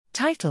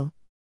Title: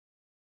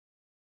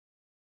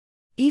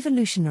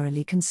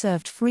 Evolutionarily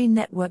conserved free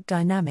network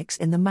dynamics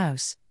in the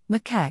mouse,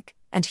 macaque,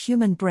 and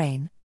human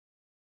brain.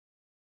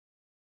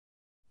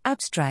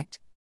 Abstract: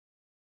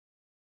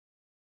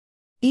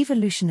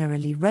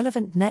 Evolutionarily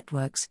relevant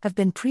networks have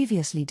been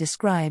previously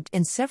described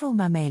in several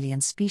mammalian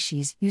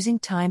species using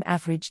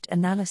time-averaged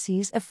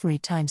analyses of free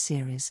time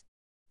series.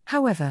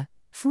 However,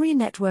 free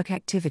network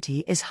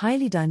activity is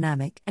highly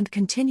dynamic and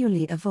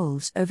continually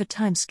evolves over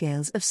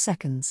timescales of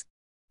seconds.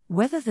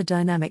 Whether the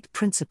dynamic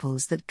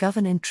principles that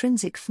govern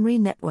intrinsic free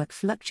network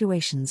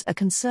fluctuations are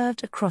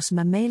conserved across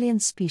mammalian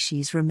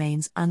species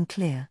remains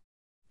unclear.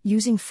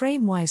 Using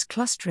frame-wise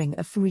clustering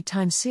of free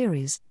time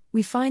series,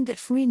 we find that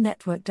free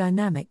network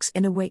dynamics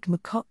in awake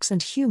macaques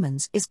and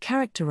humans is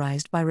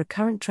characterized by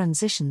recurrent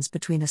transitions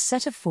between a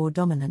set of 4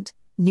 dominant,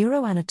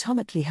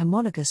 neuroanatomically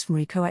homologous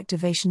free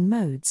coactivation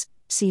modes,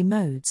 C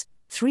modes,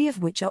 3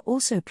 of which are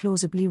also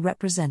plausibly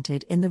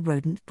represented in the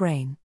rodent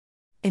brain.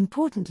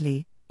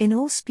 Importantly, in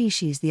all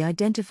species the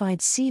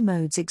identified C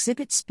modes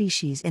exhibit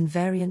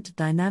species-invariant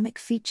dynamic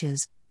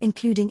features,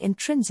 including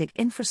intrinsic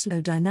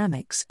infraslow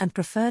dynamics and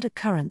preferred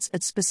occurrence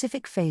at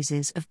specific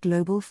phases of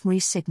global free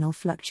signal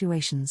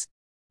fluctuations.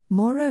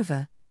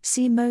 Moreover,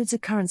 C modes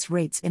occurrence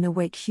rates in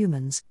awake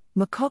humans,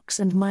 macaques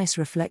and mice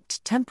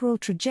reflect temporal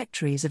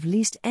trajectories of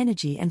least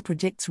energy and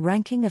predicts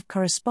ranking of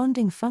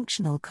corresponding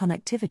functional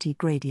connectivity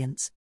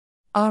gradients.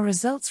 Our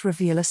results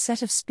reveal a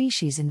set of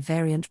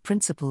species-invariant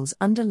principles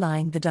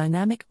underlying the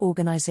dynamic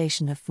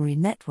organization of free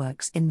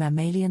networks in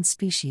mammalian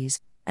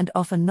species, and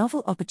offer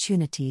novel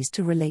opportunities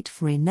to relate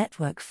free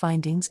network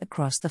findings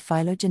across the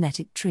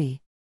phylogenetic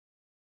tree.